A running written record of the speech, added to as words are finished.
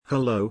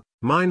Hello,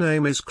 my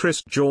name is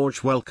Chris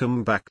George.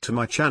 Welcome back to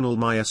my channel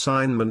My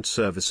Assignment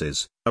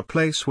Services, a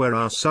place where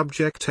our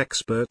subject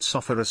experts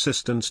offer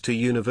assistance to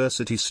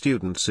university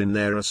students in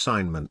their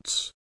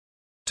assignments.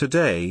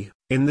 Today,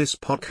 in this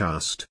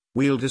podcast,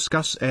 we'll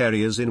discuss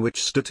areas in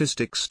which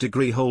statistics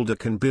degree holder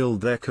can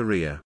build their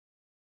career.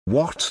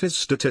 What is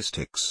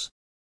statistics?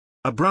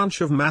 A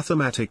branch of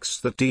mathematics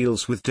that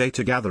deals with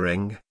data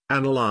gathering,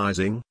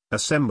 analyzing,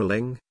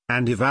 assembling,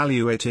 and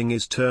evaluating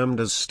is termed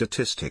as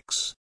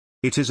statistics.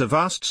 It is a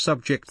vast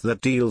subject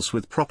that deals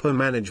with proper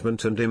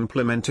management and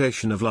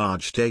implementation of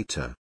large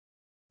data.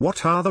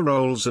 What are the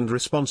roles and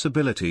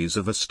responsibilities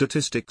of a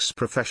statistics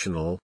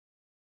professional?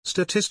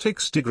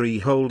 Statistics degree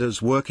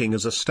holders working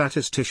as a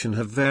statistician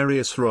have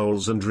various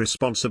roles and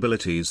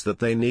responsibilities that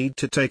they need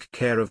to take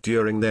care of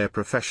during their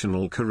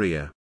professional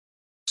career.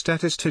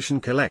 Statistician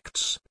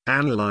collects,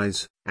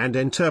 analyzes, and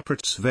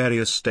interprets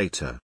various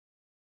data.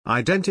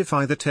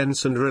 Identify the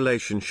tense and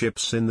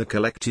relationships in the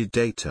collected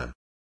data.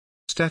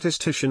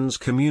 Statisticians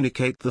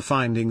communicate the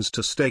findings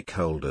to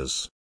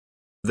stakeholders.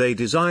 They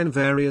design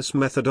various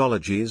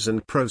methodologies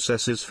and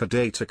processes for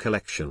data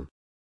collection.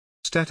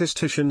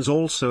 Statisticians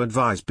also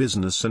advise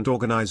business and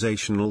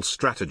organizational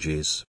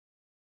strategies.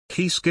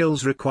 Key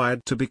skills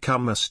required to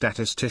become a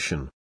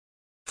statistician.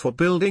 For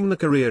building the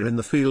career in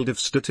the field of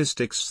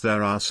statistics,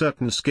 there are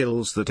certain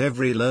skills that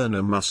every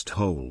learner must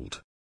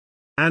hold.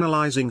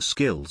 Analyzing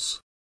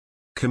skills.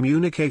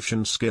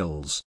 Communication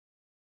skills.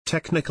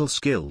 Technical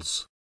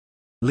skills.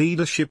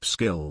 Leadership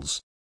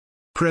skills.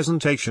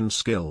 Presentation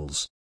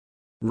skills.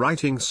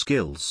 Writing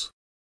skills.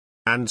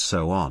 And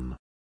so on.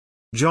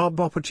 Job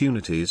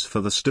opportunities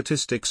for the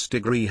statistics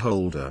degree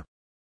holder.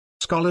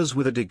 Scholars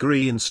with a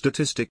degree in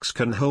statistics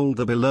can hold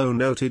the below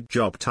noted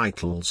job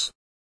titles: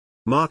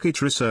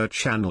 Market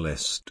Research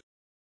Analyst,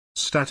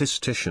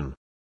 Statistician,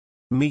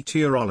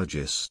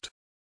 Meteorologist,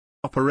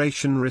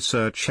 Operation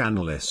Research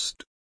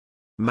Analyst,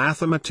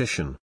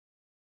 Mathematician,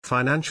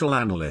 Financial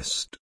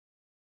Analyst,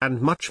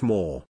 and much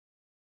more.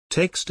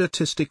 Take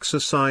statistics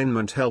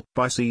assignment help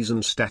by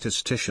seasoned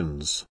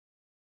statisticians.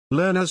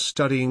 Learners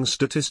studying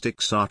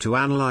statistics are to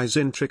analyze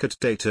intricate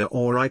data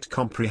or write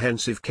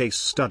comprehensive case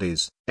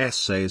studies,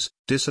 essays,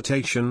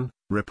 dissertation,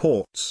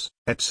 reports,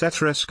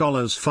 etc.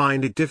 Scholars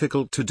find it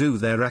difficult to do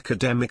their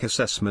academic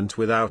assessment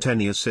without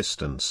any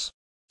assistance.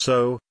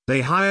 So,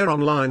 they hire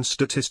online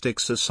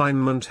statistics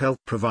assignment help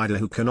provider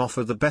who can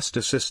offer the best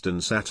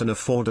assistance at an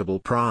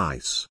affordable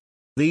price.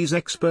 These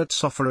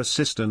experts offer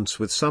assistance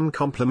with some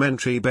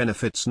complementary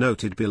benefits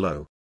noted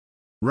below.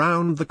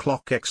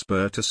 Round-the-clock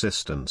expert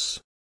assistance.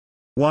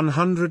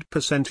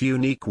 100%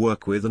 unique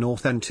work with an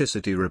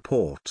authenticity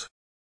report.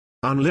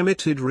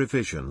 Unlimited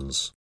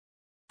revisions.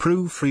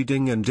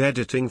 Proofreading and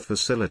editing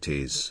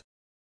facilities.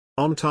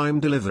 On-time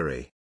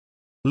delivery.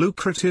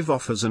 Lucrative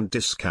offers and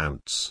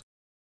discounts.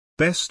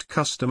 Best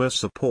customer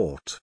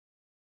support.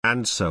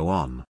 And so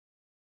on.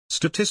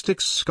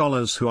 Statistics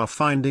scholars who are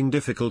finding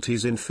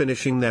difficulties in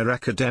finishing their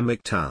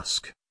academic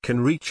task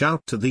can reach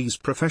out to these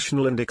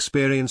professional and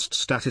experienced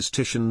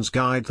statisticians,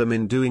 guide them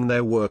in doing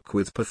their work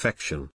with perfection.